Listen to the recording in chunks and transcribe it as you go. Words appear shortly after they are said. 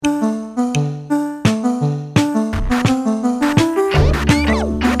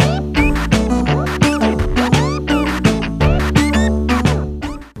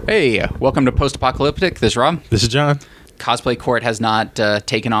Hey, welcome to Post-Apocalyptic. This is Rob. This is John. Cosplay Court has not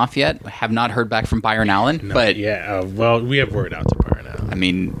taken off yet. Have not heard back from Byron Allen. But yeah, well, we have word out to Byron Allen. I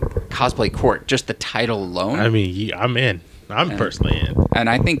mean, Cosplay Court, just the title alone. I mean, I'm in. I'm personally in. And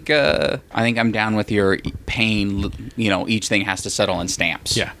I think I'm down with your paying. You know, each thing has to settle in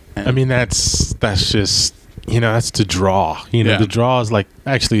stamps. Yeah. I mean, that's just, that's the draw. The draw is like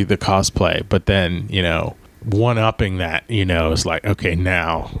actually the cosplay, but then, one-upping that, is like, okay,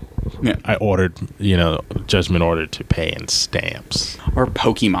 now I ordered, judgment order to pay in stamps. Or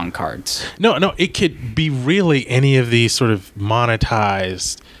Pokemon cards. No, it could be really any of these sort of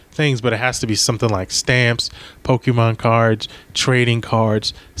monetized things, but it has to be something like stamps, Pokemon cards, trading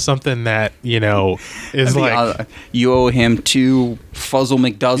cards, something that, is like... you owe him 2 Fuzzle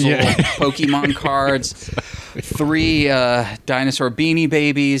McDuzzle Pokemon cards, 3 dinosaur Beanie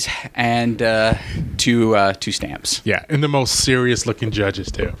Babies, and 2 stamps. Yeah, and the most serious-looking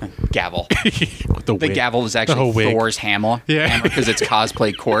judges, too. Gavel. the gavel is actually Thor's hammer. Yeah. Because it's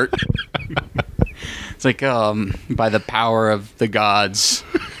Cosplay Court. It's like, by the power of the gods...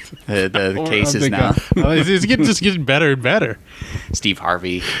 The cases now. It's just getting better and better. Steve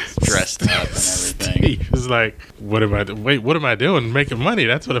Harvey dressed up and everything. Steve is like, what am I doing? Making money.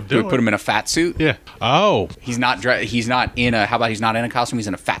 That's what I'm doing. We put him in a fat suit. Yeah. Oh. He's not in a. How about he's not in a costume? He's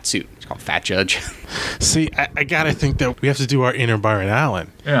in a fat suit. It's called Fat Judge. See, I gotta think that we have to do our inner Byron Allen.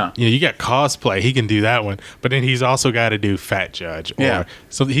 Yeah. You got cosplay. He can do that one, but then he's also got to do Fat Judge.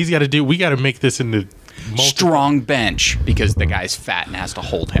 So he's got to do. We got to make this into. Strong bench because the guy's fat and has to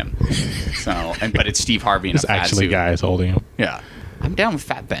hold him. But it's Steve Harvey in a fat actually suit. Guys holding him. Yeah, I'm down with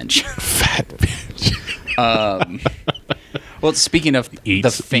fat bench. Fat bench. Well, speaking of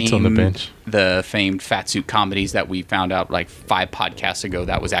eats on the bench. The famed fat suit comedies that we found out like 5 podcasts ago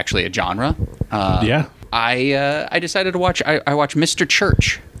that was actually a genre. Yeah. I decided to watch. I watched Mr.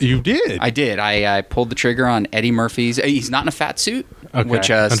 Church. You did? I did. I pulled the trigger on Eddie Murphy's. He's not in a fat suit, which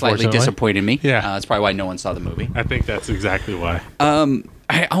slightly disappointed me. Yeah, that's probably why no one saw the movie. I think that's exactly why.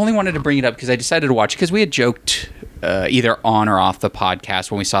 I only wanted to bring it up because I decided to watch it because we had joked either on or off the podcast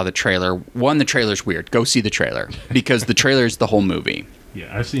when we saw the trailer. One, the trailer's weird. Go see the trailer because the trailer is the whole movie.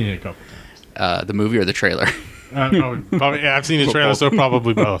 Yeah, I've seen it a couple times. The movie or the trailer? Probably, yeah, I've seen the trailer, so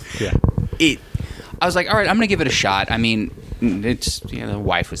probably both. Yeah. I was like, all right, I'm going to give it a shot. I mean, it's the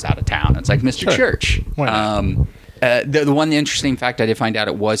wife was out of town. It's like Mr. Church. Why not? The one interesting fact I did find out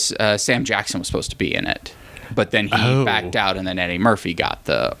it was Sam Jackson was supposed to be in it, but then he backed out, and then Eddie Murphy got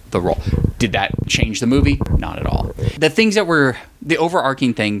the role. Did that change the movie? Not at all. The things that were the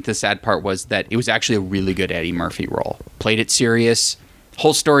overarching thing, the sad part was that it was actually a really good Eddie Murphy role. Played it serious.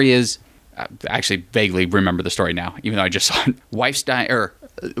 Whole story is. I actually vaguely remember the story now, even though I just saw it.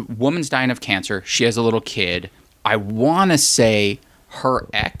 Woman's dying of cancer. She has a little kid. I want to say her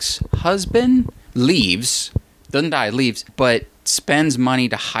ex-husband doesn't die, leaves, but spends money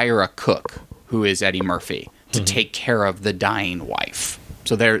to hire a cook, who is Eddie Murphy, to take care of the dying wife.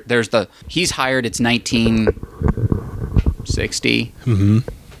 So he's hired. It's 1960.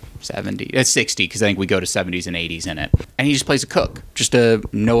 70. It's 60 because I think we go to 70s and 80s in it. And he just plays a cook, just a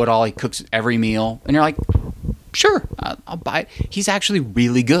know-it-all. He cooks every meal, and you're like, sure, I'll buy it. He's actually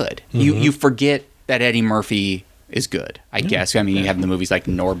really good. You forget that Eddie Murphy is good, I guess. I mean, you have the movies like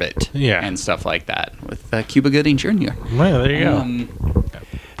Norbit and stuff like that with Cuba Gooding Jr. Well, there you go.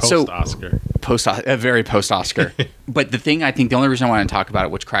 Post-Oscar. Very post-Oscar. But the only reason I wanted to talk about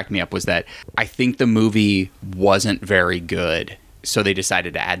it, which cracked me up, was that I think the movie wasn't very good. So they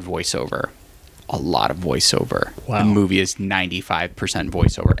decided to add voiceover. A lot of voiceover. Wow. The movie is 95%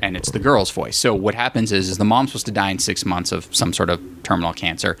 voiceover, and it's the girl's voice. So what happens is the mom's supposed to die in 6 months of some sort of terminal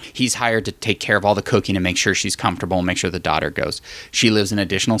cancer. He's hired to take care of all the cooking and make sure she's comfortable and make sure the daughter goes. She lives an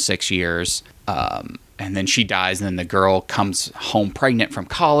additional 6 years, and then she dies, and then the girl comes home pregnant from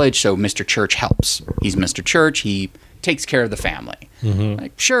college, so Mr. Church helps. He's Mr. Church. He takes care of the family.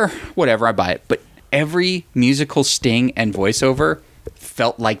 Like, sure, whatever, I buy it. But every musical sting and voiceover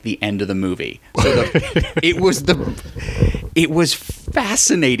felt like the end of the movie. So it was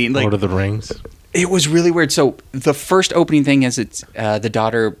fascinating. Like, Lord of the Rings. It was really weird. So the first opening thing is it's the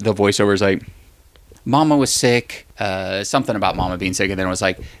daughter. The voiceover is like, "Mama was sick." Something about Mama being sick, and then it was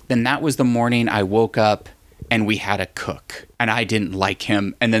like, "Then that was the morning I woke up and we had a cook, and I didn't like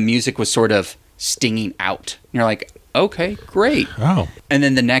him." And the music was sort of stinging out. And you're like, "Okay, great." Oh. And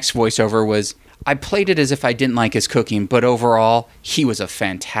then the next voiceover was, I played it as if I didn't like his cooking, but overall, he was a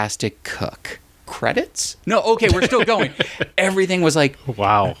fantastic cook. Credits? No, okay, we're still going. Everything was like,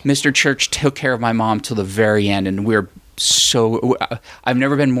 wow. Mr. Church took care of my mom till the very end, and I've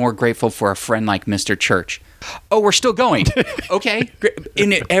never been more grateful for a friend like Mr. Church. Oh, we're still going. Okay.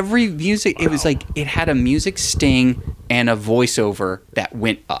 In every music, it was like it had a music sting and a voiceover that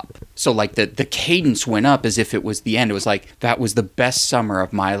went up. So like the cadence went up as if it was the end. It was like, that was the best summer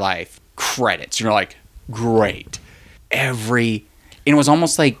of my life. Credits. You're like, great. And it was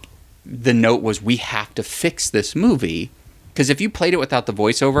almost like the note was, we have to fix this movie. Because if you played it without the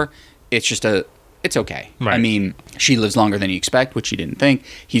voiceover, it's okay. Right. I mean, she lives longer than you expect, which you didn't think.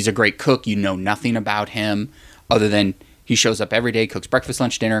 He's a great cook. You know nothing about him other than he shows up every day, cooks breakfast,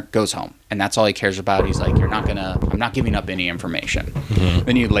 lunch, dinner, goes home. And that's all he cares about. He's like, I'm not giving up any information. Mm-hmm.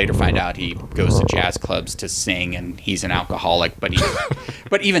 Then you later find out he goes to jazz clubs to sing and he's an alcoholic. But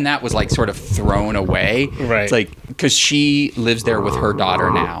but even that was like sort of thrown away. Right. It's like, because she lives there with her daughter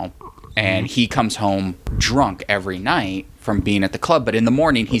now. And he comes home drunk every night from being at the club. But in the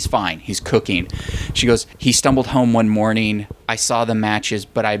morning, he's fine. He's cooking. She goes, he stumbled home one morning. I saw the matches,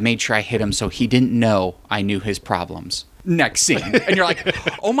 but I made sure I hit him so he didn't know I knew his problems. Next scene. And you're like,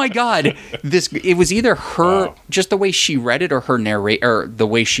 oh my God. It was either her, just the way she read it, or her narrate, or the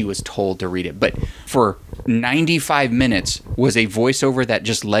way she was told to read it. But for 95 minutes was a voiceover that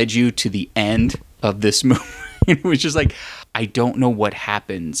just led you to the end of this movie. It was just like, I don't know what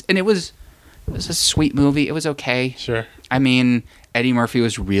happens. And it was a sweet movie. It was okay. Sure. I mean, Eddie Murphy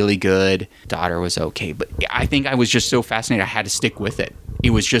was really good. Daughter was okay. But I think I was just so fascinated, I had to stick with it.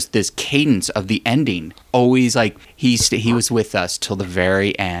 It was just this cadence of the ending. Always like, he was with us till the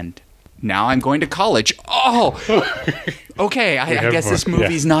very end. Now I'm going to college. Oh! Okay, I guess this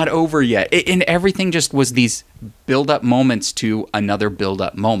movie's not over yet. And everything just was these build-up moments to another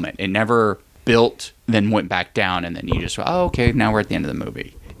build-up moment. It never built, then went back down, and then you just, okay, now we're at the end of the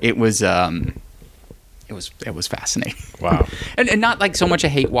movie. It was fascinating. Wow. and not like so much a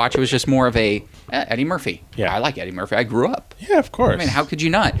hate watch. It was just more of a Eddie Murphy. Yeah, I like Eddie Murphy. I grew up. Yeah, of course. I mean, how could you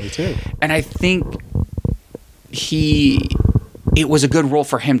not? Me too. And I think it was a good role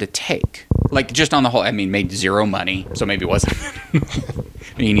for him to take. Like, just on the whole, I mean, made zero money, so maybe it wasn't.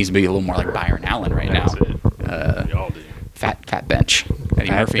 He needs to be a little more like Byron Allen right now. We all do. Fat bench.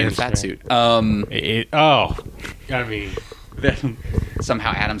 Eddie Murphy in a fat suit.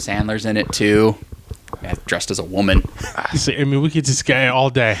 Somehow Adam Sandler's in it too, dressed as a woman. I mean, we could just get all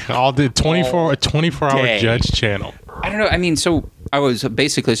day, 24-hour Judge channel. I don't know. I mean, so I was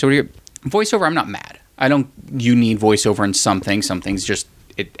basically, voiceover, I'm not mad. You need voiceover in something. Some things just,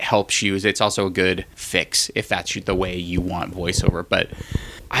 it helps you. It's also a good fix if that's the way you want voiceover. But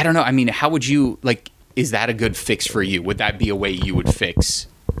I don't know. I mean, how would you, like, is that a good fix for you? Would that be a way you would fix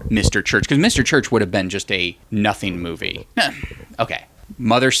Mr. Church? Because Mr. Church would have been just a nothing movie. Okay.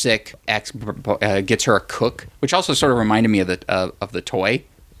 Mother sick, ex gets her a cook, which also sort of reminded me of the toy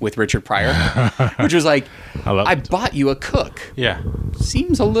with Richard Pryor, which was like, I bought you a cook. Yeah.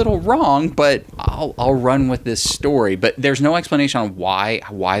 Seems a little wrong, but I'll run with this story. But there's no explanation on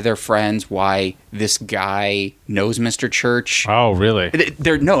why they're friends, why this guy knows Mr. Church. Oh, really?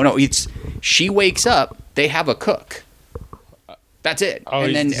 No. It's she wakes up, they have a cook. That's it. Oh,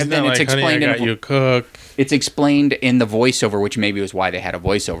 and then it's explained. Honey, I got you a cook. It's explained in the voiceover, which maybe was why they had a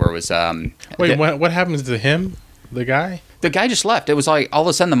voiceover. Was what happens to him? The guy? The guy just left. It was like all of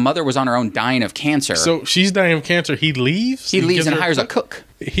a sudden the mother was on her own dying of cancer. So she's dying of cancer. He leaves? He leaves and hires a cook.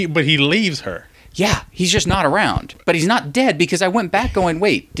 But he leaves her. Yeah, he's just not around. But he's not dead, because I went back going,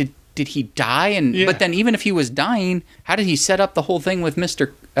 wait, did he die? But then even if he was dying, how did he set up the whole thing with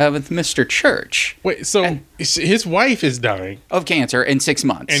Mr. Church? Wait, so his wife is dying of cancer in 6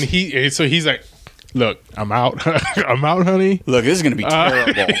 months, and he's like, look, I'm out. I'm out, honey. Look, this is going to be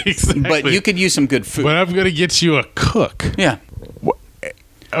terrible. Exactly. But you could use some good food. But I'm going to get you a cook. Yeah.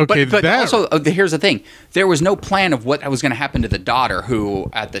 Okay, but also, here's the thing. There was no plan of what was going to happen to the daughter,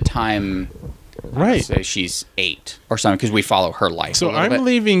 who at the time, right, say she's 8 or something, because we follow her life. So I'm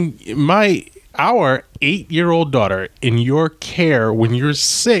leaving our 8-year-old daughter in your care when you're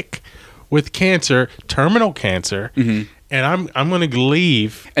sick with cancer, terminal cancer. Mm-hmm. And I'm going to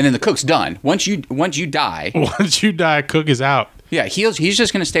leave. And then the cook's done. Once you die. Once you die, cook is out. Yeah, he's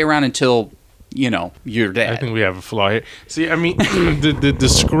just going to stay around until, you're dead. I think we have a flaw here. See, I mean, the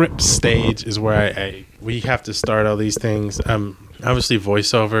script stage is where we have to start all these things. Obviously,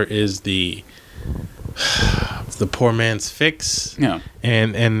 voiceover is the poor man's fix. Yeah.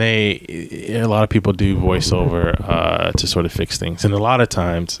 And a lot of people do voiceover to sort of fix things. And a lot of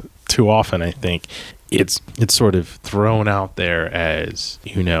times, too often, I think, it's sort of thrown out there as,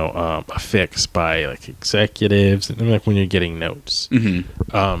 a fix by like executives, and like when you're getting notes.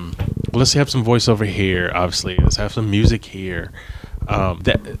 Mm-hmm. Let's have some voiceover here, obviously. Let's have some music here.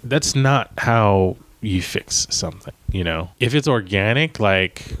 That's not how you fix something, If it's organic,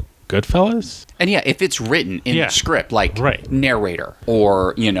 like Goodfellas. And yeah, if it's written in the script, like narrator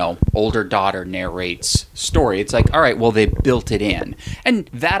or, older daughter narrates story, it's like, all right, well, they built it in. And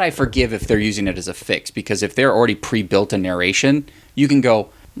that I forgive if they're using it as a fix, because if they're already pre-built a narration, you can go,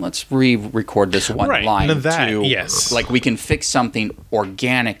 let's re-record this one line like we can fix something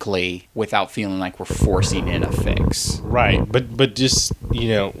organically without feeling like we're forcing in a fix. Right. But just,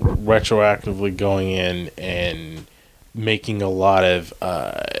 retroactively going in and making a lot of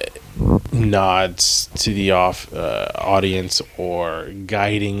nods to the audience or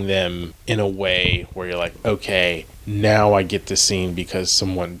guiding them in a way where you're like, okay, now I get the scene because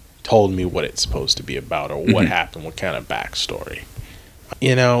someone told me what it's supposed to be about or what happened, what kind of backstory.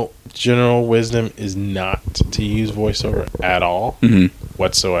 General wisdom is not to use voiceover at all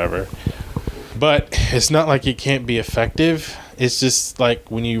whatsoever. But it's not like it can't be effective. It's just like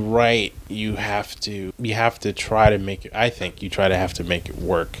when you write, you have to try to make it. I think you have to make it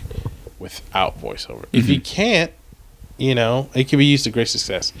work without voiceover. If you can't, it can be used to great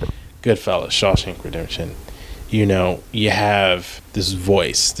success. Goodfellas, Shawshank Redemption. You have this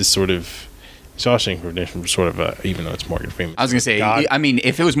voice, this sort of Shawshank Redemption, sort of even though it's Morgan Freeman. I was gonna say,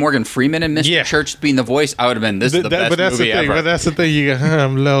 if it was Morgan Freeman and Mr. Church being the voice, I would have been the best movie ever. But that's the thing. You go,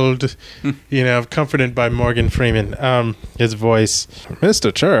 I'm lulled, I'm comforted by Morgan Freeman. His voice,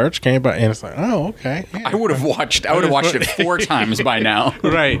 Mr. Church came by, and it's like, oh, okay. Yeah. I would have watched it 4 times by now.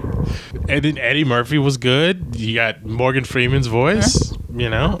 Right. And then Eddie Murphy was good. You got Morgan Freeman's voice.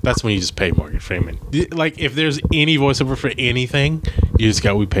 That's when you just pay Morgan Freeman. Like, if there's any voiceover for anything,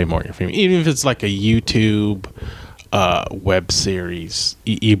 we pay Morgan Freeman. Even if it's like a YouTube web series,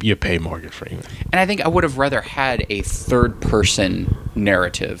 you pay Morgan Freeman. And I think I would have rather had a third-person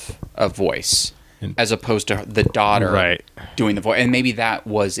narrative of voice as opposed to the daughter doing the voice. And maybe that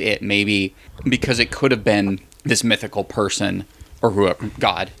was it. Maybe because it could have been this mythical person or whoever,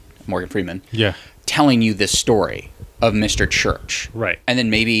 God, Morgan Freeman, telling you this story of Mr. Church. Right. And then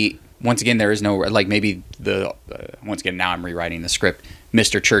maybe, once again, there is no, like maybe once again, now I'm rewriting the script.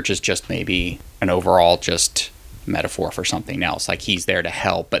 Mr. Church is just maybe an overall just metaphor for something else. Like he's there to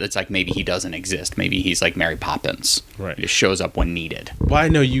help, but it's like maybe he doesn't exist. Maybe he's like Mary Poppins. Right. He just shows up when needed. Well, I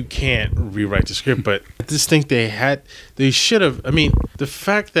know you can't rewrite the script, but I just think they should have. I mean, the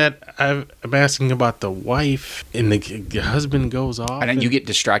fact that I'm asking about the wife and the husband goes off. And then you get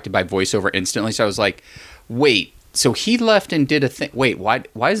distracted by voiceover instantly. So I was like, wait. So he left and did a thing. Wait, why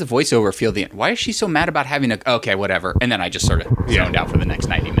does the voiceover feel the end? Why is she so mad about having okay, whatever. And then I just sort of zoned out for the next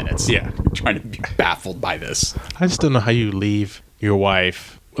 90 minutes. Yeah. Trying to be baffled by this. I just don't know how you leave your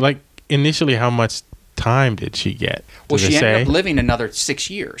wife. Like, initially, how much time did she get? Well, she ended up living another 6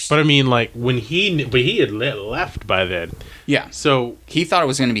 years. But I mean, like, he had left by then. Yeah. So he thought it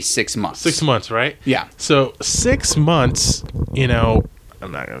was going to be 6 months. 6 months, right? Yeah. So 6 months,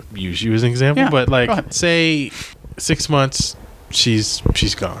 I'm not going to use you as an example, but like, say 6 months, she's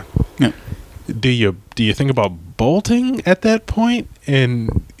gone. Yeah. Do you think about bolting at that point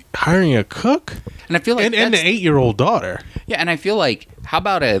and hiring a cook? And I feel like and the 8-year-old daughter. Yeah, and I feel like, how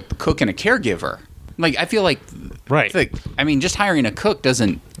about a cook and a caregiver? Like, I feel like, just hiring a cook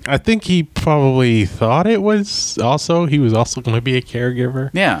doesn't. I think he probably thought he was also going to be a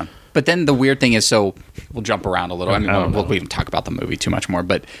caregiver. Yeah. But then the weird thing is, so we'll jump around a little. I mean, we'll even talk about the movie too much more.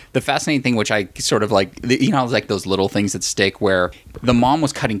 But the fascinating thing, which I sort of like, like those little things that stick, where the mom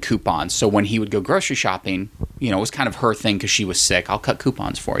was cutting coupons. So when he would go grocery shopping, it was kind of her thing because she was sick. I'll cut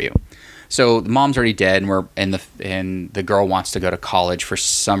coupons for you. So the mom's already dead, and the girl wants to go to college for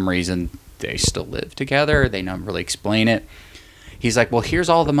some reason. They still live together. They don't really explain it. He's like, well, here's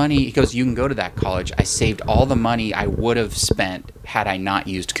all the money. He goes, you can go to that college. I saved all the money I would have spent had I not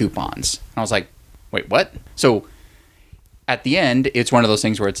used coupons. And I was like, wait, what? So at the end, it's one of those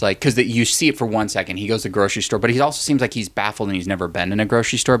things where it's like, because you see it for 1 second. He goes to the grocery store, but he also seems like he's baffled and he's never been in a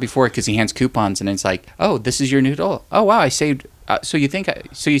grocery store before because he hands coupons and it's like, oh, this is your new doll. Oh, wow, I saved. So you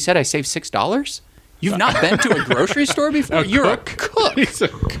said I saved $6? You've not been to a grocery store before? You're a cook. He's a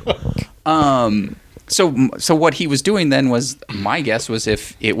cook. So what he was doing then was, my guess was,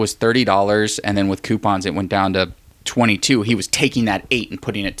 if it was $30 and then with coupons it went down to $22, he was taking that $8 and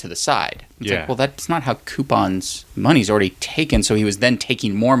putting it to the side. It's like, well, that's not how coupons money's already taken. So he was then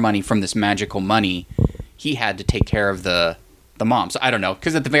taking more money from this magical money he had to take care of the mom. So I don't know,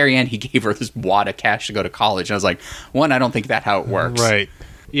 because at the very end he gave her this wad of cash to go to college. And I was like, one, I don't think that's how it works. Right.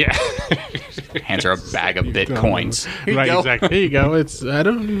 Yeah. Hands her a bag of Bitcoins. Here you go. Exactly. Here you go. I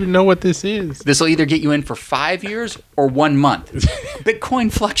don't even know what this is. This will either get you in for 5 years or 1 month. Bitcoin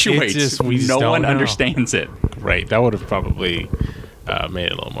fluctuates. No one understands it. Right. That would have probably made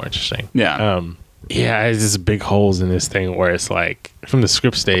it a little more interesting. Yeah. Yeah, it's just big holes in this thing where it's like, from the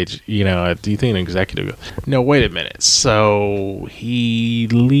script stage, do you think an executive goes, no, wait a minute. So he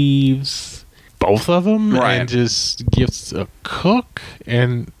leaves both of them and just gives a cook?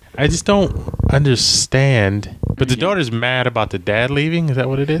 And I just don't understand. But the daughter's mad about the dad leaving? Is that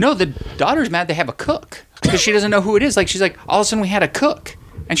what it is? No, the daughter's mad they have a cook because she doesn't know who it is. Like, she's like, all of a sudden we had a cook.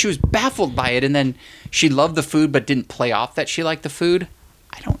 And she was baffled by it. And then she loved the food but didn't play off that she liked the food.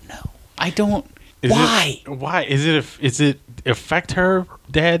 I don't know. Why? Why? Is it affect her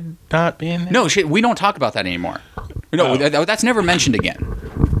dad not being there? No, we don't talk about that anymore. No, that's never mentioned again.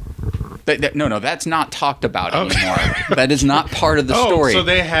 No, that's not talked about anymore. That is not part of the story. So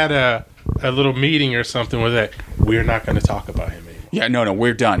they had a little meeting or something where that we're not going to talk about him anymore. Yeah, no,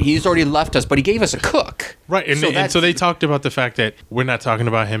 we're done. He's already left us, but he gave us a cook. Right, and so they talked about the fact that we're not talking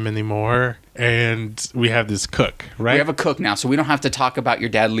about him anymore, and we have this cook, right? We have a cook now, so we don't have to talk about your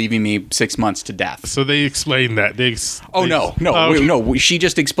dad leaving me 6 months to death. So they explained that. No. She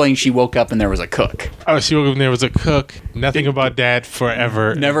just explained she woke up and there was a cook. Oh, she woke up and there was a cook. Nothing about dad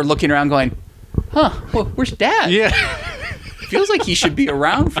forever. Never looking around going, well, where's dad? Yeah. Feels like he should be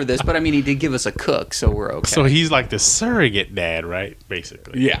around for this, but I mean, he did give us a cook, so we're okay. So he's like the surrogate dad, right?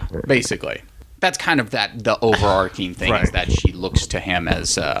 Basically. Yeah, basically. That's kind of the overarching thing, is that she looks to him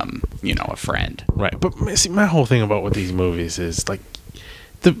as, a friend. Right. But see, my whole thing about with these movies is like,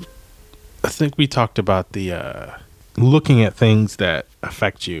 I think we talked about the looking at things that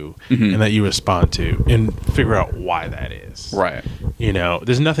affect you and that you respond to and figure out why that is. Right.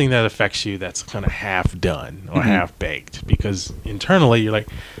 There's nothing that affects you that's kind of half done or half baked, because internally you're like,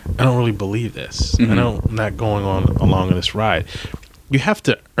 I don't really believe this. I'm not going along this ride. You have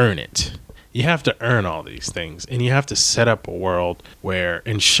to earn it. You have to earn all these things, and you have to set up a world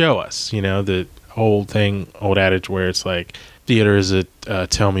and show us, the old adage where it's like theater is a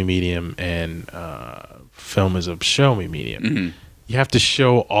tell me medium and film is a show me medium. You have to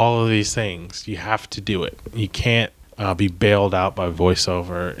show all of these things. You have to do it. You can't be bailed out by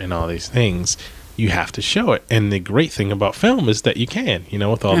voiceover and all these things. You have to show it. And the great thing about film is that you can,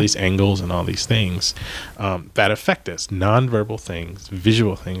 with all these angles and all these things that affect us, nonverbal things,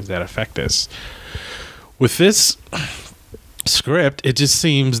 visual things that affect us. With this script, it just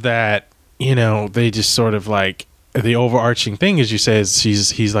seems that, they just sort of like, the overarching thing, as you say, is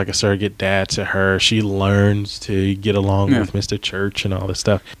he's like a surrogate dad to her. She learns to get along with Mr. Church and all this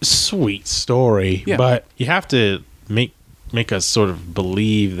stuff. Sweet story, but you have to make us sort of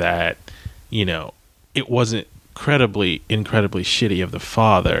believe that, it wasn't incredibly shitty of the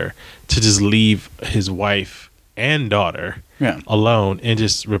father to just leave his wife and daughter alone and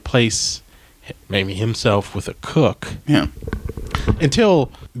just replace maybe himself with a cook. Yeah. Until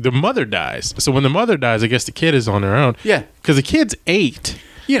the mother dies. So when the mother dies, I guess the kid is on her own. Yeah. Because the kid's 8.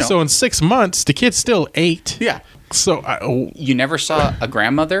 So in 6 months, the kid's still 8. Yeah. So you never saw a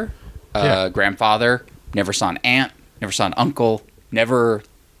grandmother, grandfather, never saw an aunt, never saw an uncle, never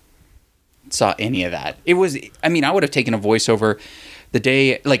saw any of that. It was, I would have taken a voiceover the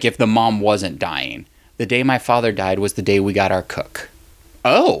day, like if the mom wasn't dying. The day my father died was the day we got our cook.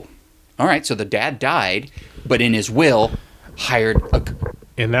 Oh, all right. So the dad died, but in his will hired a cook.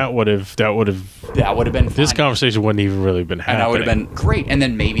 And that would have been fun. This conversation wouldn't even really been happening. And that would have been great. And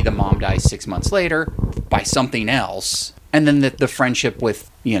then maybe the mom dies 6 months later by something else. And then the friendship with,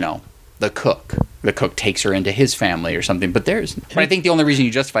 the cook. The cook takes her into his family or something. But I think the only reason you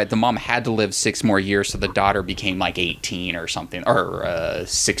justify it, the mom had to live 6 more years, so the daughter became like 18 or something, or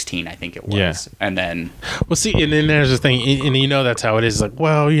 16, I think it was. Yeah. And then... Well, see, and then there's the thing, and that's how it is. Like,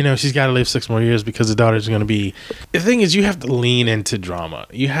 well, she's got to live 6 more years because the daughter's going to be... The thing is, you have to lean into drama.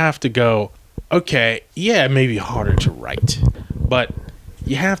 You have to go, okay, yeah, it may be harder to write, but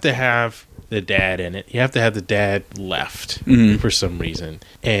you have to have the dad in it. You have to have the dad left for some reason.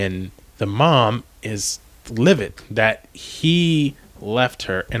 And the mom is livid that he left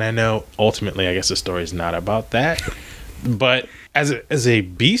her, and I know ultimately I guess the story is not about that, but as a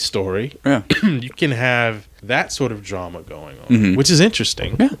B story, you can have that sort of drama going on, which is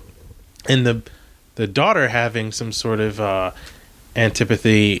interesting. And the daughter having some sort of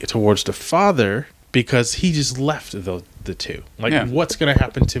antipathy towards the father because he just left the two. Like, what's going to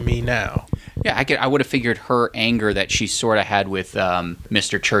happen to me now? Yeah, I would have figured her anger that she sort of had with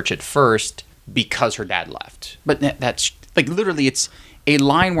Mr. Church at first because her dad left. But that's, like, literally it's a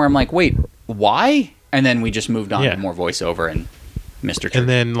line where I'm like, wait, why? And then we just moved on to more voiceover and Mr. Church. And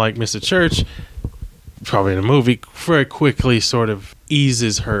then, like, Mr. Church, probably in the movie, very quickly sort of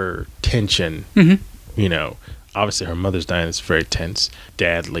eases her tension. Obviously her mother's dying. It's very tense.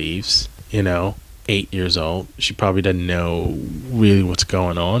 Dad leaves, 8 years old. She probably doesn't know really what's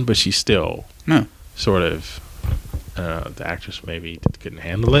going on, but she's still sort of, the actress maybe couldn't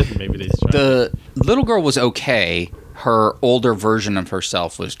handle it. Maybe they just the little girl was okay. Her older version of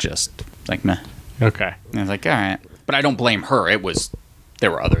herself was just like meh. Okay. And I was like, all right, but I don't blame her. There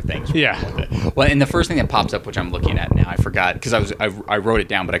were other things. Yeah. With it. Well, and the first thing that pops up, which I'm looking at now, I forgot because I wrote it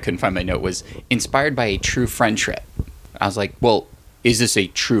down, but I couldn't find my note. Was inspired by a true friendship. I was like, well, is this a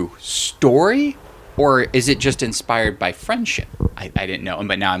true story, or is it just inspired by friendship? I didn't know,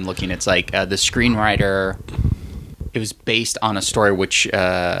 but now I'm looking. It's like the screenwriter. It was based on a story, which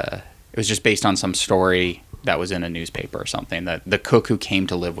it was just based on some story that was in a newspaper or something. The cook who came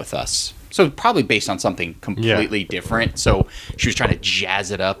to live with us. So probably based on something completely different. So she was trying to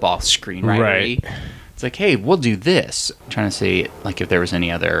jazz it up all screenwritery. Right. It's like, hey, we'll do this. I'm trying to see like if there was any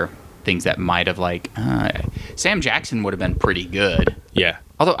other things that might have like Sam Jackson would have been pretty good. Yeah.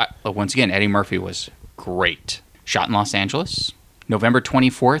 Although once again, Eddie Murphy was great. Shot in Los Angeles, November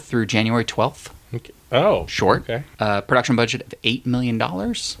 24th through January 12th. Okay. Oh, short. Okay. Production budget of $8 million.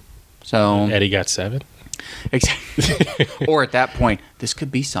 So Eddie got 7. Exactly. Or at that point, this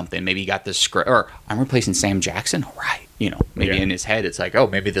could be something. Maybe he got this script, or I'm replacing Sam Jackson. All right. Maybe in his head, it's like, oh,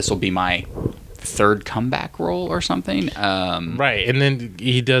 maybe this will be my third comeback role or something. Right. And then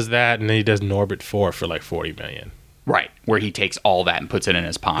he does that, and then he does Norbit 4 for like $40 million. Right. Where he takes all that and puts it in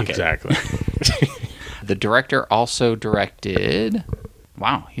his pocket. Exactly. The director also directed.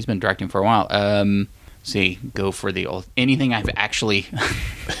 Wow, he's been directing for a while. See, go for the old anything I've actually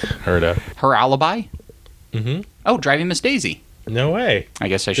heard of. Her Alibi. Mm-hmm. Oh, Driving Miss Daisy. No way. I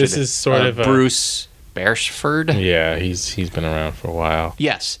guess I should. This is sort of Bruce Beresford. Yeah, he's been around for a while.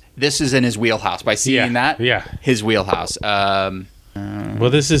 Yes, this is in his wheelhouse. By seeing that, his wheelhouse. Well,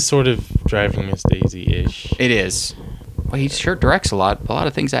 this is sort of Driving Miss Daisy-ish. It is. Well, he sure directs a lot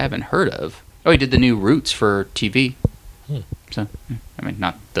of things I haven't heard of. Oh, he did the new Roots for TV. So, I mean,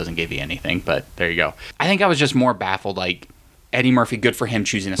 doesn't give you anything, but there you go. I think I was just more baffled, like, Eddie Murphy, good for him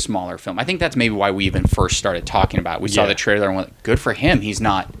choosing a smaller film. I think that's maybe why we even first started talking about it. We saw the trailer and went, good for him. He's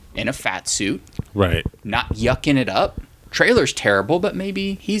not in a fat suit. Right. Not yucking it up. Trailer's terrible, but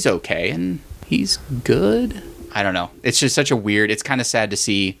maybe he's okay and he's good. I don't know. It's just such a weird, it's kind of sad to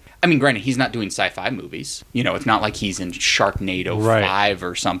see. I mean, granted, he's not doing sci-fi movies. It's not like he's in Sharknado 5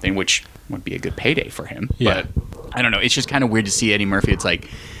 or something, which would be a good payday for him. Yeah. But I don't know. It's just kind of weird to see Eddie Murphy. It's like,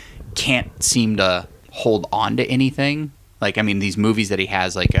 can't seem to hold on to anything. Like, I mean, these movies that he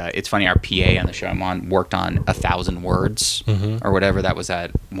has, like, it's funny, our PA on the show I'm on worked on 1,000 Words or whatever. That was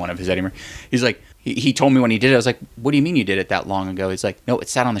at one of his Eddie Murphy. He's like, he told me when he did it, I was like, what do you mean you did it that long ago? He's like, no, it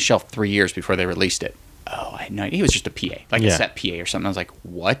sat on the shelf 3 years before they released it. Oh, I had no idea. He was just a PA, like a set PA or something. I was like,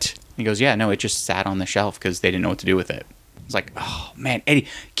 what? He goes, yeah, no, it just sat on the shelf because they didn't know what to do with it. I was like, oh, man, Eddie,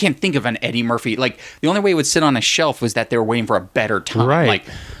 can't think of an Eddie Murphy. Like, the only way it would sit on a shelf was that they were waiting for a better time. Right. Like,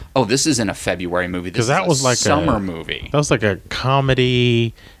 oh, this isn't a February movie. This is that was like summer movie. That was like a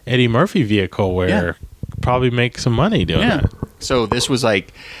comedy Eddie Murphy vehicle where probably make some money doing it. So this was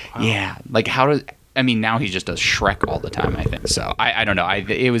like, like how does... I mean, now he just does Shrek all the time, I think. So, I don't know.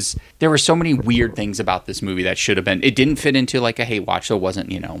 There were so many weird things about this movie that should have been... It didn't fit into like a, hey, watch, so it wasn't,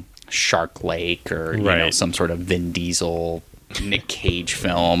 Shark Lake or, some sort of Vin Diesel, Nick Cage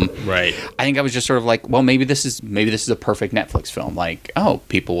film. Right. I think I was just sort of like, well, maybe this is a perfect Netflix film. Like, oh,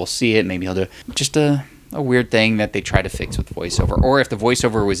 people will see it. Maybe he'll do just a weird thing that they try to fix with voiceover. Or if the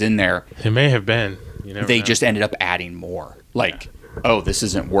voiceover was in there... It may have been. They just ended up adding more. Like... oh, this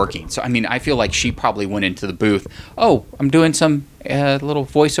isn't working. So, I mean, I feel like she probably went into the booth. Oh, I'm doing some little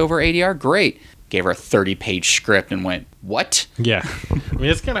voiceover ADR. Great. Gave her a 30-page script and went, what? Yeah. I mean,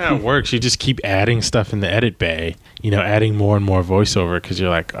 that's kind of how it works. You just keep adding stuff in the edit bay, adding more and more voiceover because you're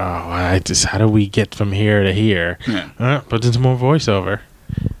like, oh, how do we get from here to here? Yeah. Put in some more voiceover.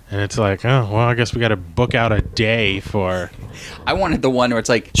 And it's like, oh, well, I guess we got to book out a day for... I wanted the one where it's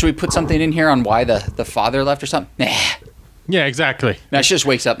like, should we put something in here on why the father left or something? Nah. Yeah, exactly. Now she just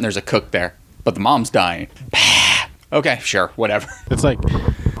wakes up and there's a cook there, but the mom's dying. Okay, sure, whatever. It's like,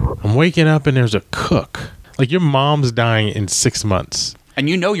 I'm waking up and there's a cook. Like, your mom's dying in 6 months. And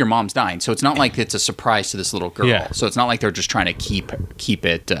your mom's dying, so it's not like it's a surprise to this little girl. Yeah. So it's not like they're just trying to keep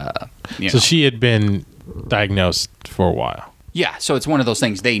it, So she had been diagnosed for a while. Yeah, so it's one of those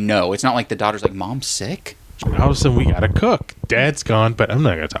things they know. It's not like the daughter's like, Mom's sick? All of a sudden, we got a cook. Dad's gone, but I'm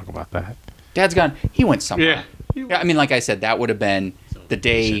not going to talk about that. Dad's gone. He went somewhere. Yeah. Yeah, I mean, like I said, that would have been the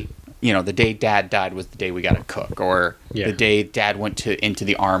day, the day Dad died was the day we got a cook, or the day Dad went into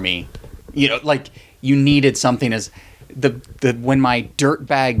the army. Like you needed something as when my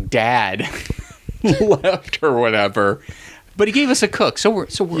dirtbag dad left or whatever. But he gave us a cook, so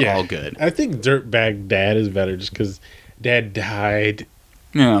we're all good. I think Dirtbag Dad is better just because Dad died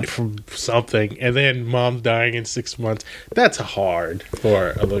from something, and then mom dying in 6 months. That's hard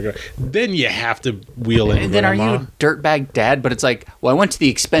for a little girl. Then you have to wheel in. And then grandma. are you a dirtbag dad? But it's like, well, I went to the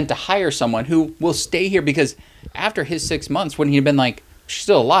expense to hire someone who will stay here, because after his 6 months, wouldn't he have been like, she's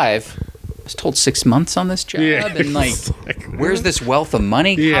still alive? I was told 6 months on this job, and like, where's this wealth of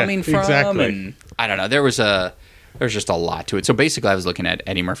money coming from? Exactly. And I don't know. There's just a lot to it. So basically, I was looking at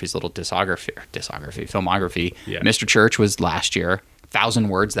Eddie Murphy's little filmography. Yeah. Mr. Church was last year. 1,000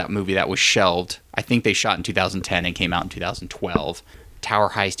 Words, that movie that was shelved. I think they shot in 2010 and came out in 2012. Tower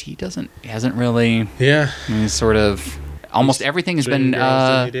Heist, he hasn't really. Yeah. I mean, sort of. Almost everything has been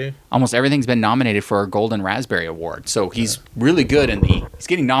nominated for a Golden Raspberry Award. So he's really good he's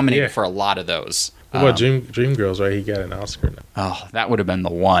getting nominated for a lot of those. What about Dreamgirls, right? He got an Oscar now. Oh, that would have been the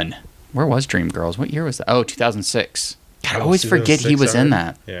one. Where was Dreamgirls? What year was that? Oh, 2006. God, I always forget he was in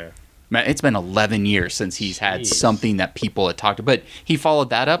that. Yeah. Man, it's been 11 years since he's had something that people had talked about. But he followed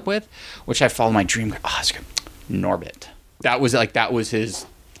that up with, which I follow my dream Oscar, Norbit. That was his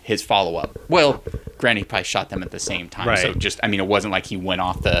follow-up. Well, granted, he probably shot them at the same time. Right. So it wasn't like he went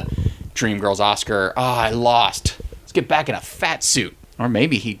off the Dreamgirls Oscar. Oh, I lost. Let's get back in a fat suit. Or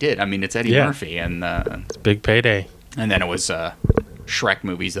maybe he did. I mean, it's Eddie Murphy. And it's a big payday. And then it was Shrek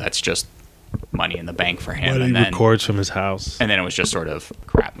movies. That's just money in the bank for him. But he records from his house. And then it was just sort of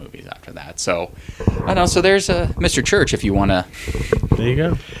crap movies after that. So, I don't know. So there's Mr. Church, if you want to... There you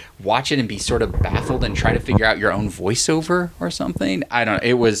go. Watch it and be sort of baffled and try to figure out your own voiceover or something. I don't know.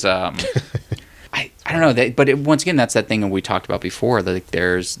 It was... I don't know. But once again, that's that thing that we talked about before. Like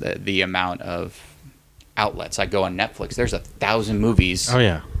there's the amount of outlets. I go on Netflix. There's 1,000 movies. Oh,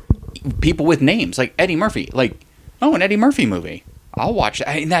 yeah. People with names. Like Eddie Murphy. Like, oh, an Eddie Murphy movie. I'll watch that.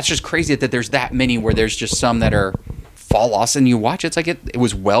 And that's just crazy that there's that many where there's just some that are fall offs and you watch it. It's like it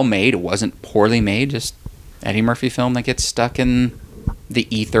was well made. It wasn't poorly made. Just Eddie Murphy film that gets stuck in the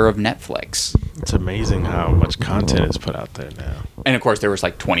ether of Netflix. It's amazing how much content is put out there now. And of course, there was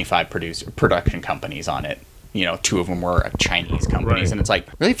like 25 production companies on it. 2 of them were Chinese companies. Right. And it's like,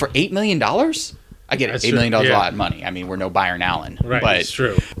 really, for $8 million? I get it. $8 million is a lot of money. I mean, we're no Byron Allen. Right, but it's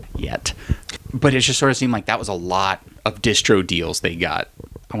true. Yet. But it just sort of seemed like that was a lot of distro deals they got.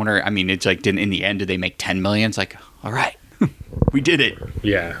 I wonder, I mean, it's like, in the end, did they make $10 million? It's like, all right, we did it.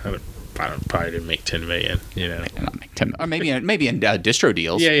 Yeah, I probably didn't make $10 million, Not make 10, or maybe in distro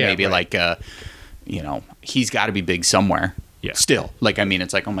deals. Yeah, maybe right. like, he's got to be big somewhere. Yeah. Still, like, I mean,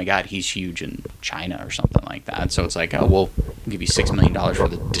 it's like, oh my God, he's huge in China or something like that. So it's like, oh, we'll give you $6 million for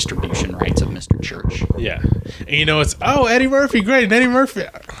the distribution rights of Mr. Church. Yeah. And it's, Eddie Murphy, great. And Eddie Murphy.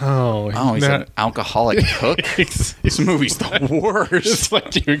 He's an alcoholic cook. This movie's the worst. It's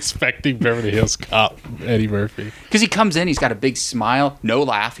like you're expecting Beverly Hills Cop, Eddie Murphy. Because he comes in, he's got a big smile, no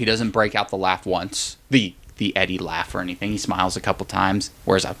laugh. He doesn't break out the laugh once. The Eddie laugh or anything. He smiles a couple times.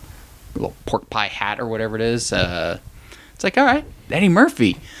 Wears a little pork pie hat or whatever it is. It's like, all right, Eddie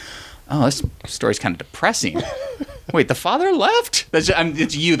Murphy. Oh, this story's kind of depressing. Wait, the father left?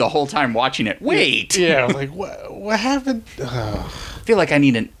 It's you the whole time watching it. Wait. Yeah, I'm like, what happened? I feel like I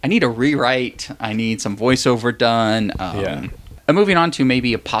need a rewrite. I need some voiceover done. And moving on to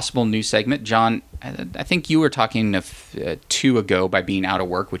maybe a possible new segment. John, I think you were talking 2 ago by being out of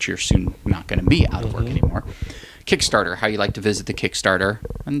work, which you're soon not going to be out of work anymore. Kickstarter, how you like to visit the Kickstarter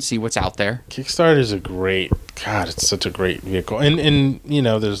and see what's out there. Kickstarter is it's such a great vehicle. And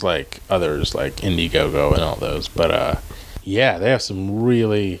there's like others like Indiegogo and all those. But they have some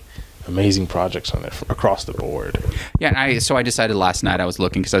really amazing projects on there across the board. Yeah, so I decided last night I was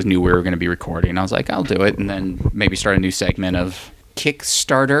looking because I knew we were going to be recording. I was like, I'll do it, and then maybe start a new segment of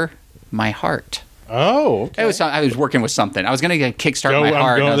Kickstarter My Heart. Oh, okay. I was working with something. I was going to Kickstart My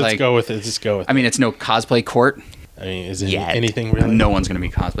Heart. Let's go with it. Just go with it. I mean, it's no cosplay court. I mean, is it anything really? No one's going to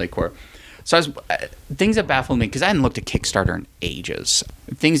be cosplay court. So things that baffled me, because I hadn't looked at Kickstarter in ages.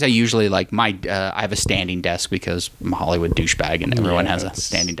 Things I usually like, I have a standing desk because I'm a Hollywood douchebag and everyone has a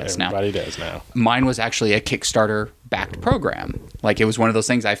standing desk now. Everybody does now. Mine was actually a Kickstarter-backed program. Like, it was one of those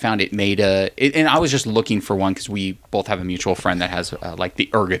things I found it made and I was just looking for one because we both have a mutual friend that has like the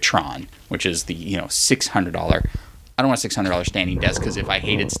Ergotron, which is the, $600. I don't want a $600 standing desk because if I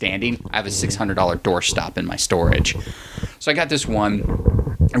hated standing, I have a $600 doorstop in my storage. So I got this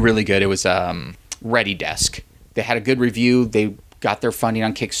one, really good. It was Ready Desk. They had a good review. They got their funding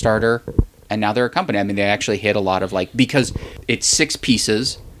on Kickstarter, and now they're a company. I mean, they actually hit a lot of because it's 6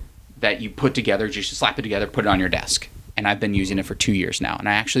 pieces that you put together, just slap it together, put it on your desk. And I've been using it for 2 years now, and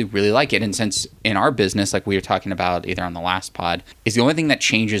I actually really like it. And since in our business, like we were talking about either on the last pod, is the only thing that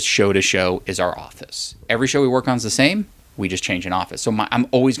changes show to show is our office. Every show we work on is the same. We just change an office. So I'm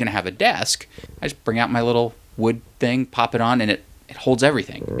always going to have a desk. I just bring out my little wood thing, pop it on, and it holds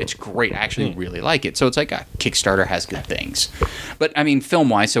everything. It's great. I actually really like it. So it's like Kickstarter has good things. But I mean,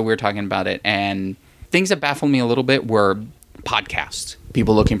 film-wise, so we were talking about it, and things that baffled me a little bit were podcasts.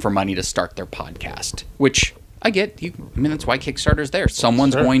 People looking for money to start their podcast, which I get. I mean, that's why Kickstarter's there.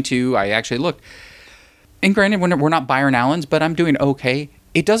 Someone's going to. I actually looked. And granted, we're not Byron Allen's, but I'm doing okay.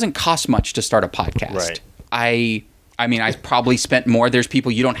 It doesn't cost much to start a podcast. Right. I mean, I probably spent more. There's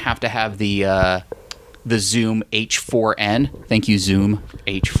people, you don't have to have the Zoom H4n. Thank you, Zoom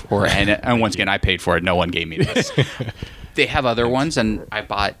H4n. And once again, I paid for it. No one gave me this. They have other ones, and I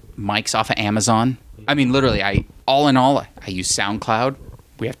bought mics off of Amazon. I mean, literally, I use SoundCloud.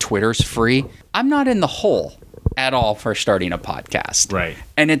 We have Twitter's free. I'm not in the hole at all for starting a podcast. Right.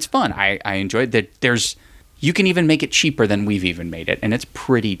 And it's fun. I enjoyed that. You can even make it cheaper than we've even made it, and it's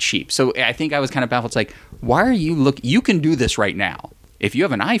pretty cheap. So I think I was kind of baffled. It's like, why are you you can do this right now. If you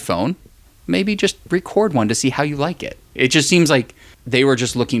have an iPhone, maybe just record one to see how you like it. It just seems like they were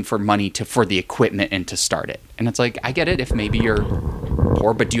just looking for money for the equipment and to start it. And it's like, I get it if maybe you're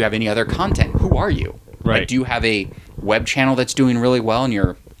poor, but do you have any other content? Who are you? Right. Like, do you have a web channel that's doing really well and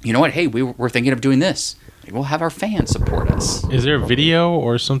you know what, hey, we're thinking of doing this. We'll have our fans support us. Is there a video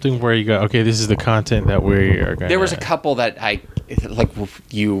or something where you go, okay, this is the content that we are going to... There was a couple that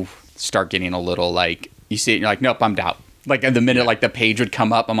you start getting a little you see it and you're like, nope, I'm out. Like, at the minute, the page would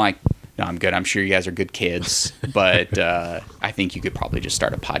come up, I'm like, no, I'm good. I'm sure you guys are good kids. But I think you could probably just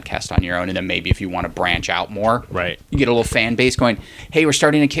start a podcast on your own. And then maybe if you want to branch out more, right, you get a little fan base going, hey, we're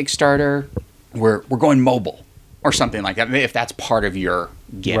starting a Kickstarter. We're going mobile. Or something like that, if that's part of your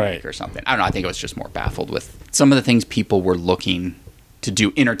gimmick or something. I don't know. I think I was just more baffled with some of the things people were looking to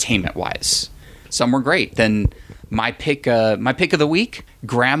do entertainment-wise. Some were great. Then my pick of the week,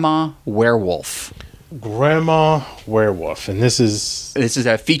 Grandma Werewolf. Grandma Werewolf, and this is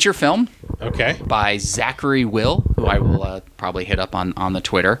a feature film. Okay. By Zachary Will, who I will probably hit up on the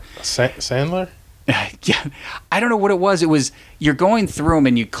Twitter. Sandler. Yeah, I don't know what it was. It was you're going through them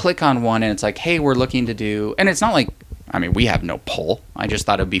and you click on one and it's like, hey, we're looking to do, and it's not like, I mean, we have no poll. I just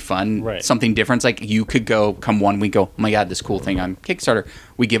thought it'd be fun, something different. It's like you could come 1 week, go, oh my god, this cool thing on Kickstarter.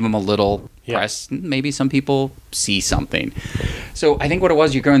 We give them a little press. Maybe some people see something. So I think what it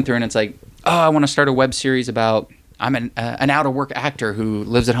was, you're going through and it's like, oh, I want to start a web series about. I'm an out of work actor who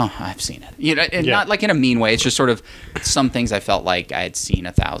lives at home. I've seen it, and not like in a mean way. It's just sort of some things I felt like I had seen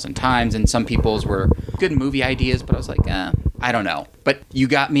 1,000 times, and some people's were good movie ideas. But I was like, I don't know. But you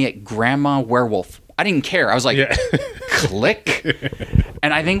got me at Grandma Werewolf. I didn't care. I was like, click.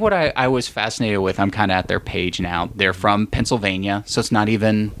 And I think what I was fascinated with, I'm kind of at their page now. They're from Pennsylvania, so it's not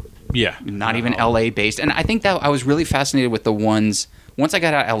even even LA based. And I think that I was really fascinated with the ones. Once I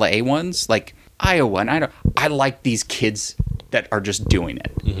got out LA ones, like Iowa, and I like these kids that are just doing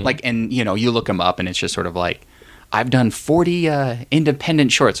it. Mm-hmm. And you look them up and it's just sort of like, I've done 40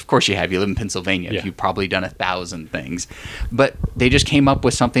 independent shorts. Of course you have. You live in Pennsylvania. You've probably done 1,000 things. But they just came up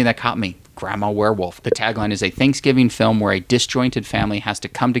with something that caught me. Grandma Werewolf. The tagline is a Thanksgiving film where a disjointed family has to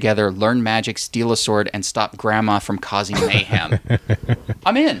come together, learn magic, steal a sword, and stop Grandma from causing mayhem.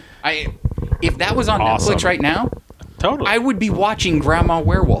 I'm in. If that was on Netflix right now, totally, I would be watching Grandma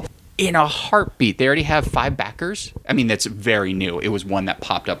Werewolf. In a heartbeat. They already have 5 backers. I mean, that's very new. It was one that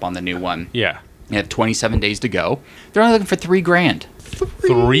popped up on the new one. Yeah. They have 27 days to go. They're only looking for $3,000.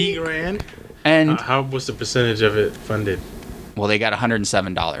 $3,000? And how was the percentage of it funded? Well, they got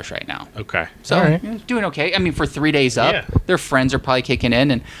 $107 right now. Okay. So doing okay. I mean, for 3 days up, their friends are probably kicking in.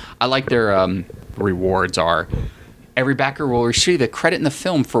 And I like their rewards are every backer will receive a credit in the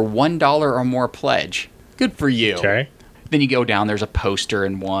film for $1 or more pledge. Good for you. Okay. Then you go down, there's a poster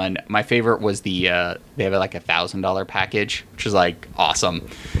in one. My favorite was they have like $1,000 package, which is like awesome.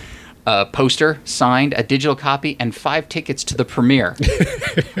 Poster, signed, a digital copy, and 5 tickets to the premiere.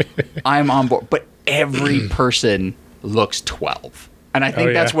 I'm on board. But every person looks 12. And I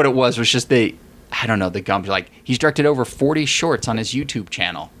think that's what it was just the gums. Like, he's directed over 40 shorts on his YouTube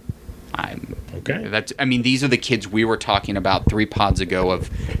channel. These are the kids we were talking about 3 pods ago of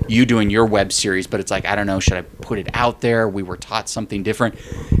you doing your web series, but it's like, I don't know, should I put it out there? We were taught something different.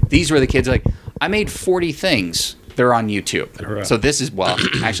 These were the kids like, I made 40 things. They're on YouTube. Right. So this is,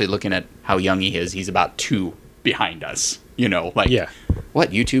 actually looking at how young he is, he's about 2 behind us. What?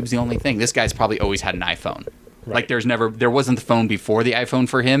 YouTube's the only thing. This guy's probably always had an iPhone. Right. Like there wasn't the phone before the iPhone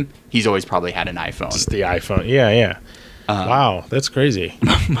for him. He's always probably had an iPhone. Just the iPhone. Yeah. Wow, that's crazy.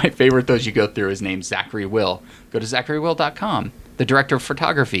 My favorite, those you go through, is named Zachary Will. Go to ZacharyWill.com. The director of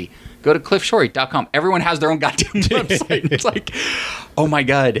photography. Go to CliffShorey.com. Everyone has their own goddamn website. It's like, oh my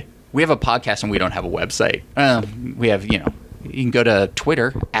God, we have a podcast and we don't have a website. We have, you can go to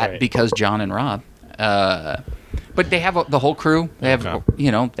Twitter at Because John and Rob. But they have the whole crew. They have,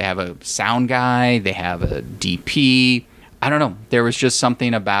 they have a sound guy. They have a DP. I don't know. There was just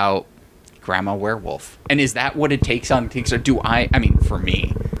something about Grandma Werewolf. And is that what it takes on Kickstarter? I mean, for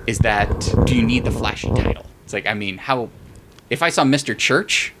me, do you need the flashy title? It's like, I mean, if I saw Mr.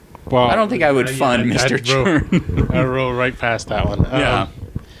 Church, well, I don't think I would fund Mr. Church. I roll right past that one.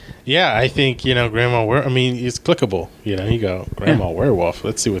 Yeah, I think, Grandma Werewolf, I mean, it's clickable. You go, Grandma Werewolf,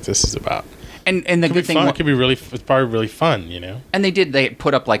 let's see what this is about. And the good thing... It could be it's probably really fun, And they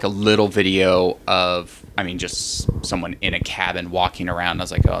put up like a little video of, just someone in a cabin walking around. I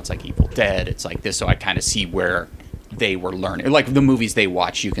was like, oh, it's like Evil Dead. It's like this. So I kind of see where they were learning. Like the movies they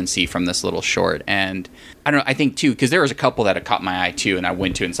watch, you can see from this little short. And I don't know, I think too, because there was a couple that had caught my eye too, and I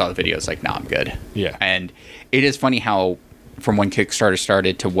went to and saw the video. It's like, nah, I'm good. Yeah. And it is funny how from when Kickstarter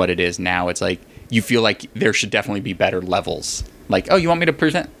started to what it is now, it's like you feel like there should definitely be better levels. Like, oh, you want me to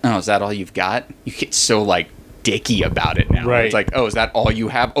present? Oh, is that all you've got? You get so like dicky about it now. Right. It's like, oh, is that all you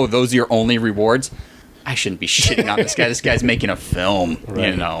have? Oh, those are your only rewards? I shouldn't be shitting on this guy. This guy's making a film,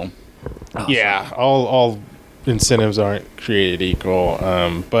 right. Oh, yeah, so. all incentives aren't created equal.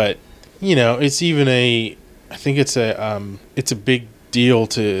 But it's even I think it's a big deal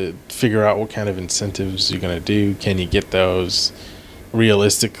to figure out what kind of incentives you're going to do. Can you get those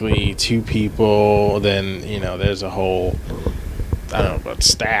realistically to people? Then, there's a whole, I don't know about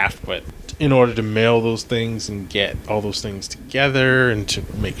staff, but in order to mail those things and get all those things together and to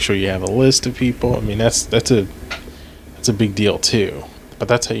make sure you have a list of people, I mean, that's a big deal too. But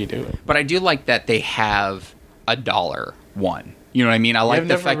that's how you do it. But I do like that they have $1 one. You know what I mean? I like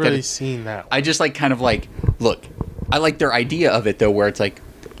the fact that I've never really seen that one. I just like kind of like, look, I like their idea of it though, where it's like,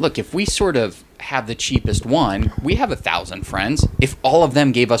 look, if we sort of have the cheapest one, we have 1,000 friends. If all of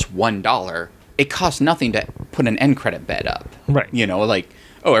them gave us $1, it costs nothing to put an end credit bed up. Right. Like,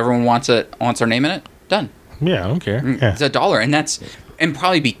 oh, everyone wants our name in it? Done. Yeah, I don't care. Yeah. It's $1. And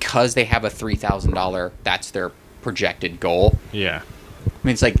probably because they have a $3,000, that's their projected goal. Yeah. I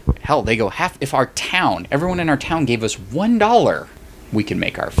mean, it's like, hell, they go if everyone in our town gave us $1, we can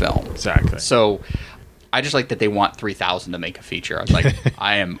make our film. Exactly. So I just like that they want $3,000 to make a feature. I was like,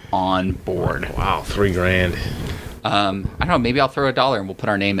 I am on board. Wow, $3,000. I don't know. Maybe I'll throw $1 and we'll put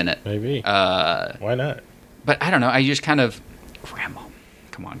our name in it. Maybe. Why not? But I don't know. I just kind of,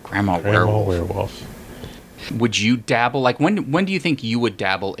 Grandma Werewolf. Would you dabble? Like, when do you think you would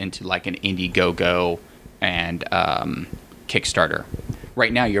dabble into like an Indiegogo and Kickstarter?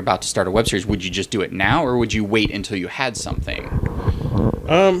 Right now, you're about to start a web series. Would you just do it now, or would you wait until you had something?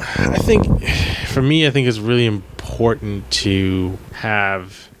 I think, for me, it's really important to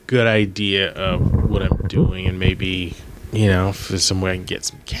have good idea of what I'm doing, and maybe, if there's some way I can get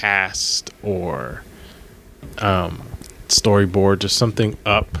some cast or storyboard or something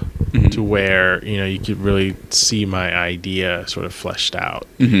up to where, you could really see my idea sort of fleshed out.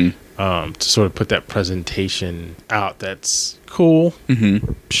 To sort of put that presentation out that's cool,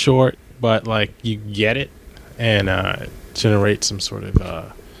 short, but like you get it and generate some sort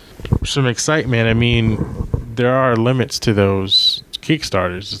of some excitement. I mean, there are limits to those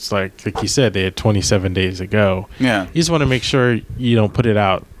Kickstarters. It's like you said, they had 27 days to go. Yeah. You just want to make sure you don't put it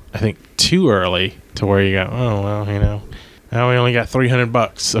out, I think, too early to where you go, oh, well, now we only got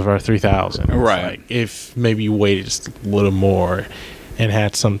 $300 of our 3,000. Right. Like, if maybe you waited just a little more and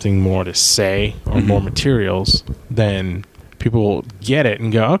had something more to say or more materials, then people will get it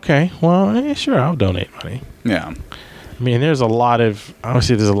and go, okay, well, sure, I'll donate money. Yeah. I mean, there's a lot of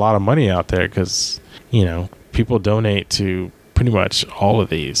money out there because, people donate to pretty much all of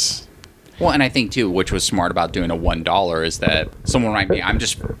these. Well, and I think, too, which was smart about doing a $1 is that someone like me, I'm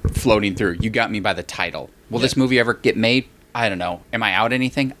just floating through. You got me by the title. Will this movie ever get made? I don't know. Am I out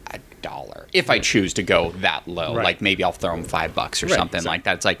anything? $1. If I choose to go that low, like maybe I'll throw them $5 or something like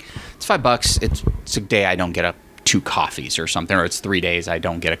that. It's like, it's $5. It's a day I don't get 2 coffees or something, or it's 3 days I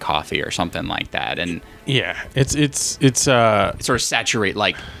don't get a coffee or something like that. And yeah, it's sort of saturate,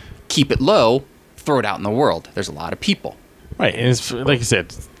 like keep it low, throw it out in the world. There's a lot of people. Right, and it's like I said,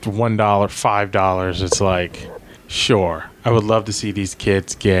 $1, $5. It's like, sure, I would love to see these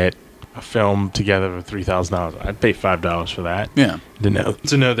kids get a film together for $3,000. I'd pay $5 for that. Yeah,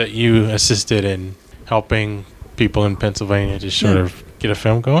 to know that you assisted in helping people in Pennsylvania just sort of get a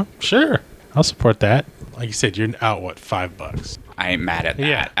film going. Sure, I'll support that. Like you said, you're out $5. I ain't mad at that.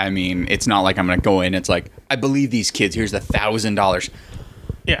 Yeah. I mean, it's not like I'm gonna go in. It's like, I believe these kids. Here's $1,000.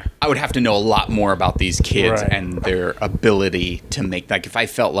 Yeah, I would have to know a lot more about these kids and their ability to make. Like, if I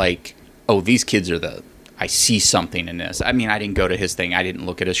felt like, oh, these kids are I see something in this. I mean, I didn't go to his thing. I didn't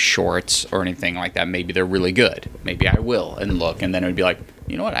look at his shorts or anything like that. Maybe they're really good. Maybe I will and look. And then it would be like,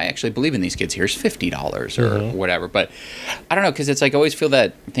 you know what, I actually believe in these kids. Here's $50 or whatever. But I don't know, because it's like I always feel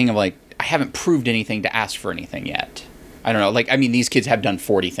that thing of like, I haven't proved anything to ask for anything yet. I don't know. Like, I mean, these kids have done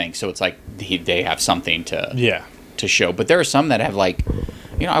 40 things, so it's like they have something to show. But there are some that have like,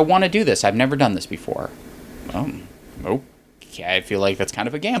 you know, I want to do this. I've never done this before. Okay, I feel like that's kind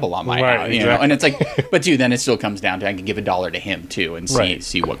of a gamble on my part, you know. And it's like, but dude, then it still comes down to I can give $1 to him too and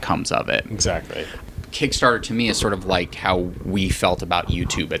see what comes of it. Exactly. Kickstarter to me is sort of like how we felt about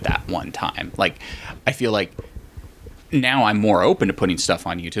YouTube at that one time. Like, I feel like now I'm more open to putting stuff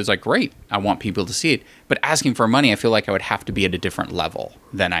on YouTube. It's like, great, I want people to see it. But asking for money, I feel like I would have to be at a different level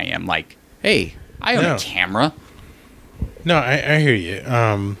than I am. Like, hey, I own a camera. No, I hear you.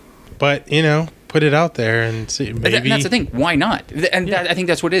 But, you know, put it out there and see. Maybe. And that's the thing. Why not? And I think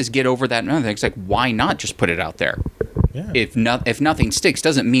that's what it is. Get over that. Another thing. It's like, why not just put it out there? Yeah. If nothing sticks,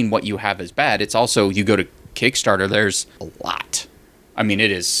 doesn't mean what you have is bad. It's also, you go to Kickstarter, there's a lot. I mean, it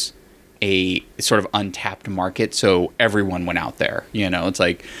is a sort of untapped market, so everyone went out there. You know, it's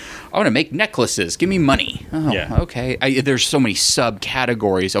like, I want to make necklaces. Give me money. Oh, okay. There's so many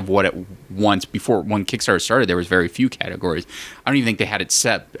subcategories of what it once, before when Kickstarter started, there was very few categories. I don't even think they had it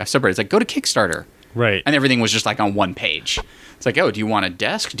separated. It's like, go to Kickstarter. Right. And everything was just like on one page. It's like, oh, do you want a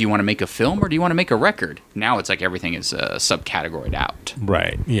desk? Do you want to make a film? Or do you want to make a record? Now it's like everything is subcategoried out.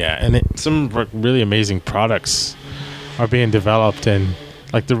 Right. Yeah. And some really amazing products are being developed, and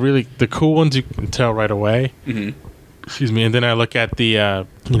like the cool ones you can tell right away. Mm-hmm. Excuse me. And then I look at the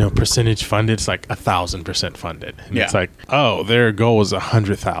percentage funded. It's like 1,000% funded. And it's like, oh, their goal is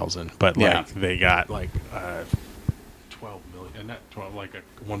 100,000, but like they got like 12 million, not 12, like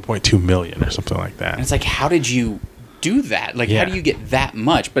 1.2 million or something like that. And it's like, how did you do that? Like, how do you get that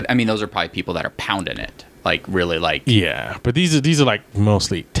much? But I mean, those are probably people that are pounding it, like really, like but these are like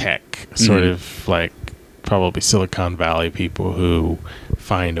mostly tech, sort of like probably Silicon Valley people who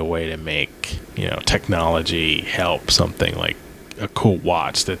find a way to make, you know, technology help something, like a cool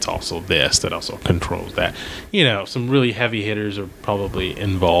watch that's also this, that also controls that. You know, some really heavy hitters are probably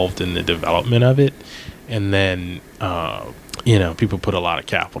involved in the development of it, and then you know, people put a lot of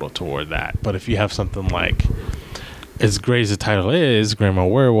capital toward that. But if you have something like, as great as the title is, Grandma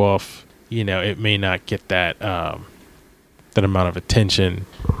Werewolf, you know, it may not get that that amount of attention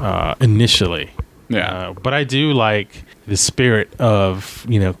initially. Yeah. But I do like the spirit of,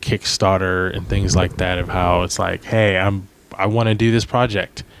 you know, Kickstarter and things like that, of how it's like, hey, I want to do this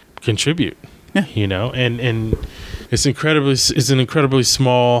project, contribute. Yeah. You know, and it's an incredibly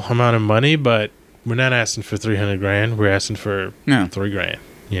small amount of money, but we're not asking for $300,000. We're asking for $3,000.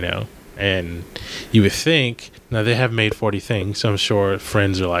 You know. And you would think, now they have made 40 things, so I'm sure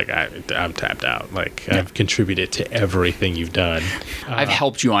friends are like, I'm tapped out. Like, I've contributed to everything you've done. I've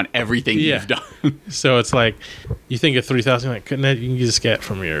helped you on everything you've done. So it's like, you think of 3,000, like, couldn't that you can just get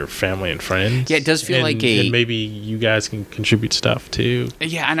from your family and friends? Yeah, it does feel like and maybe you guys can contribute stuff too.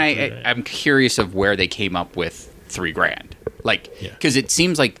 Yeah, and I'm curious of where they came up with $3,000. Like, because it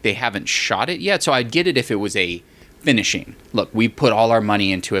seems like they haven't shot it yet, so I'd get it if it was a finishing. Look, we put all our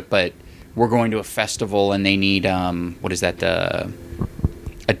money into it, but we're going to a festival and they need what is that, a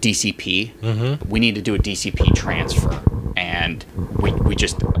DCP. Mm-hmm. We need to do a DCP transfer, and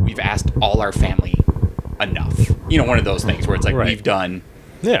we've asked all our family enough. You know, one of those things where it's like,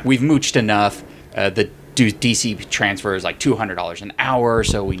 we've mooched enough. The DCP transfer is like $200 an hour,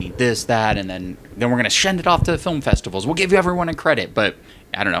 so we need this, that, and then we're going to send it off to the film festivals. We'll give you everyone a credit, but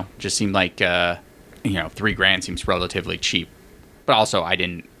I don't know, just seemed like $3,000 seems relatively cheap. But also, I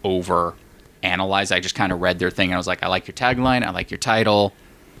didn't over analyze. I just kind of read their thing and I was like, I like your tagline, I like your title,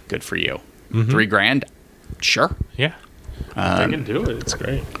 good for you. Mm-hmm. $3,000, sure. Yeah, they can do it. It's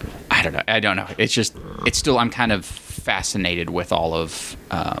great. I don't know. It's still, I'm kind of fascinated with all of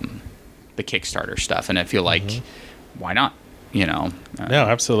the Kickstarter stuff, and I feel like, why not? You know? No,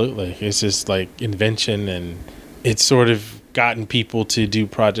 absolutely. It's just like invention, and it's sort of gotten people to do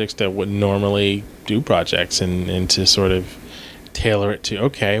projects that wouldn't normally do projects, and to sort of tailor it to,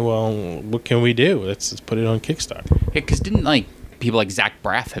 okay, well, what can we do? Let's put it on Kickstarter. Yeah, because didn't like people like Zach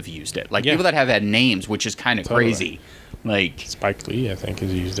Braff have used it? Like people that have had names, which is kind of crazy. Like Spike Lee, I think,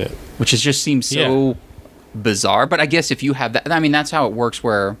 has used it, which just seems so bizarre. But I guess if you have that, I mean, that's how it works.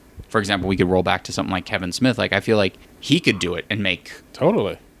 Where, for example, we could roll back to something like Kevin Smith. Like I feel like he could do it and make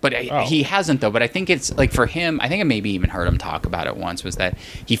But he hasn't, though. But I think it's like for him, I think I maybe even heard him talk about it once, was that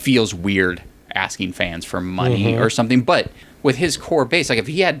he feels weird asking fans for money or something. But with his core base, like if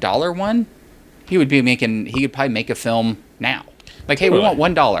he had $1, he could probably make a film now. Like, hey, we want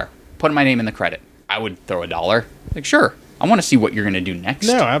 $1. Put my name in the credit. I would throw $1. Like, sure. I want to see what you're going to do next.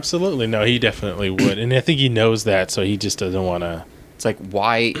 No, absolutely. No, he definitely would. And I think he knows that, so he just doesn't want to It's like,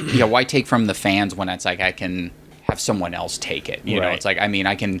 why take from the fans when it's like I can have someone else take it? You know, it's like, I mean,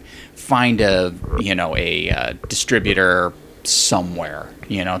 I can find a distributor somewhere.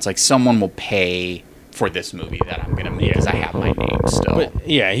 You know, it's like someone will pay for this movie that I'm going to make because I have my name still. But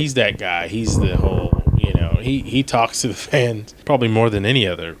yeah, he's that guy. He's the whole, he talks to the fans probably more than any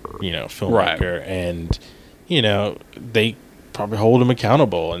other, filmmaker. Right. And, they probably hold him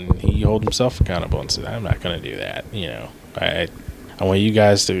accountable, and he holds himself accountable and said, I'm not going to do that. I want you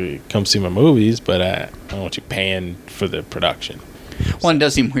guys to come see my movies, but I don't want you paying for the production. Well, it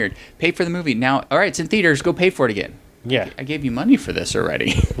does seem weird. Pay for the movie. Now, all right, it's in theaters. Go pay for it again. Yeah. I gave you money for this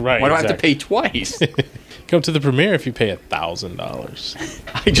already. Right. Why do I have to pay twice? Come to the premiere if you pay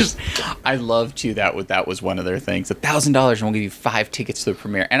 $1,000. I love too that was one of their things. $1,000 and we'll give you 5 tickets to the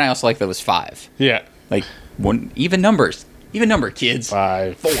premiere. And I also like that it was 5. Yeah. Like even numbers. Even number, kids.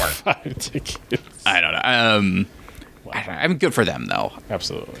 4 tickets. I don't know. I'm good for them though.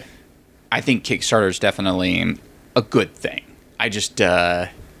 Absolutely. I think Kickstarter is definitely a good thing. I think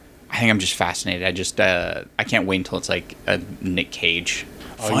I'm just fascinated. I can't wait until it's like a Nick Cage.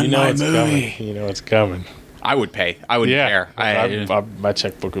 Fund my movie. You know it's coming. I would pay. I wouldn't care. My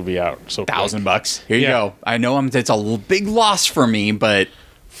checkbook would be out. So $1,000. Here you go. I know it's a big loss for me, but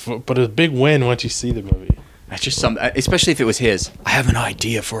a big win once you see the movie. That's just especially if it was his. I have an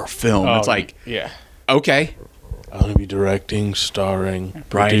idea for a film. It's like, okay. I'm going to be directing, starring,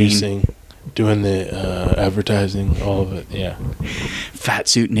 producing, doing the advertising, all of it. Yeah. Fat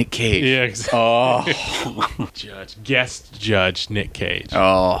suit Nick Cage. Yeah, exactly. Oh. Guest judge Nick Cage.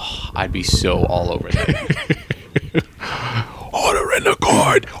 Oh, I'd be so all over that. Order in the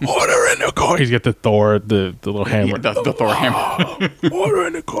court. Order in the court. He's got the Thor, the little hammer. The Thor hammer. Order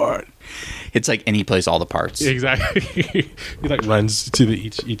in the court. It's like, and he plays all the parts. Exactly. He like runs to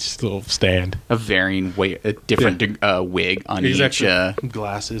each little stand. A varying a different wig on each.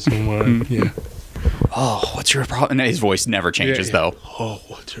 Glasses and one. Yeah. Oh, what's your problem? And his voice never changes though. Oh,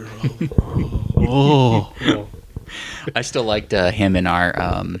 what's your problem? Oh. I still liked him in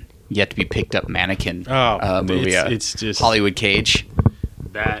our yet to be picked up mannequin movie. It's just Hollywood Cage.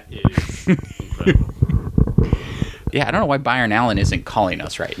 That is incredible. Yeah, I don't know why Byron Allen isn't calling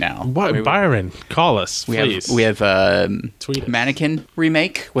us right now. What, Byron? Call us, please. We have Mannequin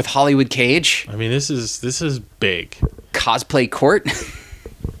remake with Hollywood Cage. I mean, this is big. Cosplay Court.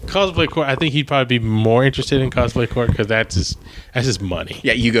 Cosplay Court. I think he'd probably be more interested in Cosplay Court because that's his money.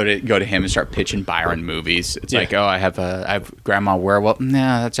 Yeah, you go to him and start pitching Byron movies. It's like, I have Grandma Werewolf.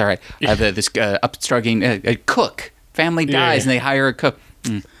 Nah, that's all right. I have this upstruggling cook. Family dies and they hire a cook.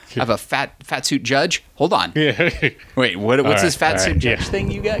 I have a fat suit judge. Hold on. Yeah. Wait, what's this fat suit judge thing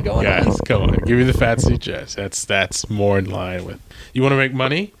you got going on? Guys, come on. Give me the fat suit judge. That's more in line with. You want to make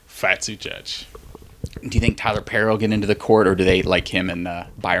money? Fat suit judge. Do you think Tyler Perry will get into the court, or do they, like him and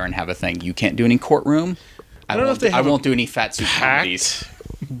Byron, have a thing? You can't do any courtroom. I won't do any fat suit comedies.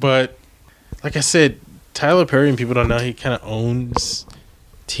 But like I said, Tyler Perry, and people don't know, he kind of owns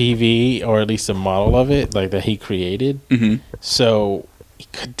TV, or at least a model of it, like that he created. Mm-hmm. So he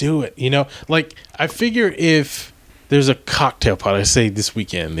could do it. Like I figure if there's a cocktail party, say this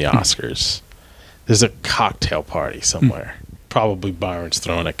weekend, the Oscars, there's a cocktail party somewhere. Probably Byron's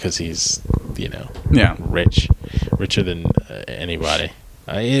throwing it because he's, richer than anybody.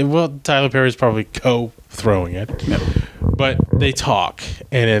 Well, Tyler Perry's probably co-throwing it. Yep. But they talk,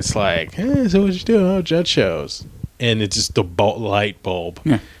 and it's like, hey, so what you doing? Oh, judge shows. And it's just the light bulb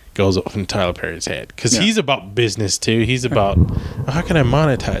goes off in Tyler Perry's head. Because he's about business, too. He's about, how can I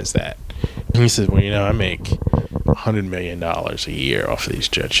monetize that? And he says, well, I make $100 million a year off of these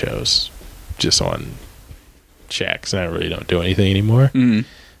judge shows just on checks, and I really don't do anything anymore. Mm-hmm.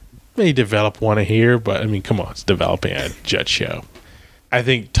 May develop one here, but I mean, come on, it's developing a judge show. I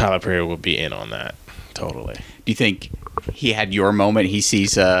think Tyler Perry would be in on that totally. Do you think he had your moment? He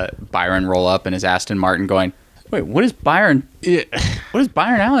sees Byron roll up in his Aston Martin, going, "Wait, what is Byron? What is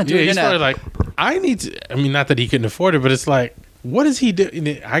Byron Allen doing?" He's probably like, "I need to." I mean, not that he couldn't afford it, but it's like, what is he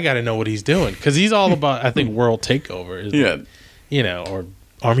doing? I got to know what he's doing because he's all about, I think, world takeover. Or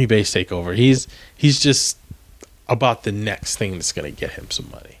army base takeover. He's just about the next thing that's going to get him some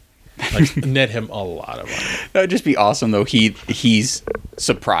money. Like, net him a lot of money. That would just be awesome, though. He's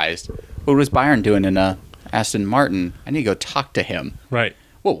surprised. What was Byron doing in Aston Martin? I need to go talk to him. Right.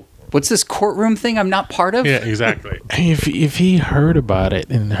 Whoa, what's this courtroom thing I'm not part of? Yeah, exactly. I mean, if he heard about it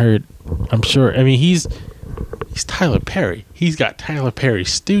and heard, I'm sure. I mean, he's Tyler Perry. He's got Tyler Perry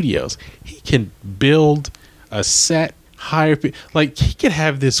Studios. He can build a set, hire people. Like, he could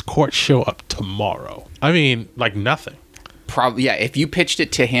have this court show up tomorrow. I mean, like nothing. Probably, yeah. If you pitched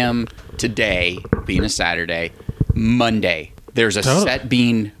it to him today, being a Saturday, Monday, There's a set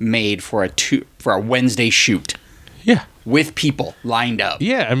being made for a Wednesday shoot. Yeah. With people lined up.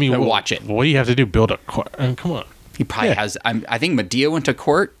 Yeah, I mean, watch it. What do you have to do? Build a court? I mean, come on. He probably has. I think Medea went to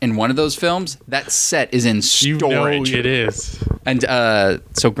court in one of those films. That set is in storage. You know it is. And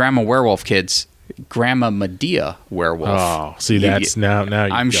so Grandma Werewolf kids, Grandma Medea Werewolf. Oh, see, that's now.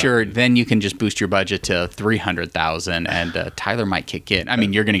 I'm sure then you can just boost your budget to $300,000, and Tyler might kick in. I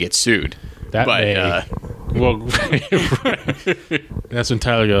mean, you're going to get sued. That's when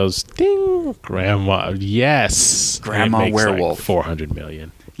Tyler goes, ding, Grandma. Yes, Grandma Werewolf, like $400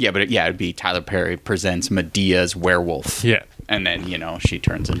 million. Yeah, but it'd be Tyler Perry presents Medea's Werewolf. Yeah. And then, she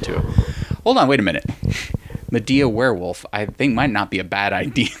turns into it. Hold on, wait a minute. Medea Werewolf, I think might not be a bad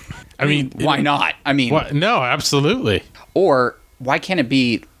idea. I mean, why not? I mean... No, absolutely. Or, why can't it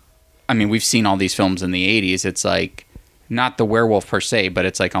be... I mean, we've seen all these films in the 80s. It's like, not the werewolf per se, but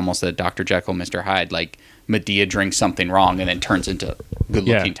it's like almost a Dr. Jekyll, Mr. Hyde. Like, Medea drinks something wrong and then turns into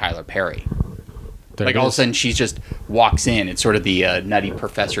good-looking Tyler Perry. Like, all of a sudden, she just walks in. It's sort of the Nutty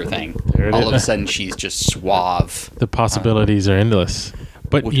Professor thing. All of a sudden, she's just suave. The possibilities are endless.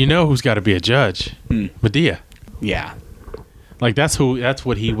 But you know who's got to be a judge? Medea. Yeah. Like, that's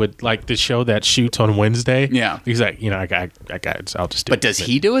what he would, like, the show that shoots on Wednesday. Yeah. He's like, I got it. I'll just do it. But does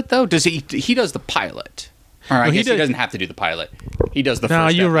he do it, though? He does the pilot. Or I guess he doesn't have to do the pilot. He does the first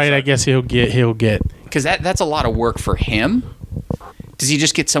episode. No, you're right. I guess he'll get... Because that's a lot of work for him. Does he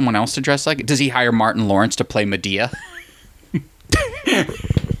just get someone else to dress like it? Does he hire Martin Lawrence to play Medea?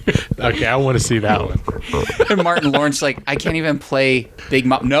 Okay, I want to see that one. And Martin Lawrence like, I can't even play Big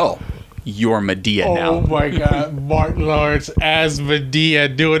Mom. No, you're Medea now. Oh my God, Martin Lawrence as Medea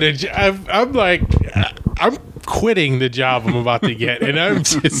doing a job. I'm like, I'm quitting the job I'm about to get, and I'm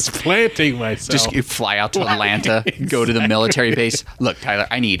just planting myself. Just fly out to Atlanta, go to the military base. Look, Tyler,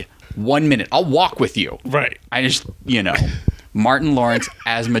 I need 1 minute. I'll walk with you. Right. I just, Martin Lawrence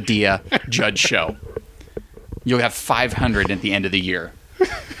as Medea, judge show. You'll have 500 at the end of the year.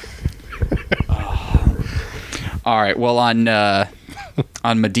 All right. Well, on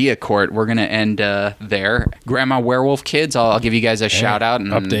Medea Court, we're gonna end there. Grandma Werewolf kids, I'll give you guys a shout out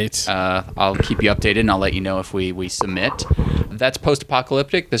and updates. I'll keep you updated and I'll let you know if we submit. That's Post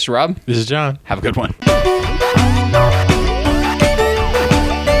Apocalyptic. This is Rob. This is John. Have a good one.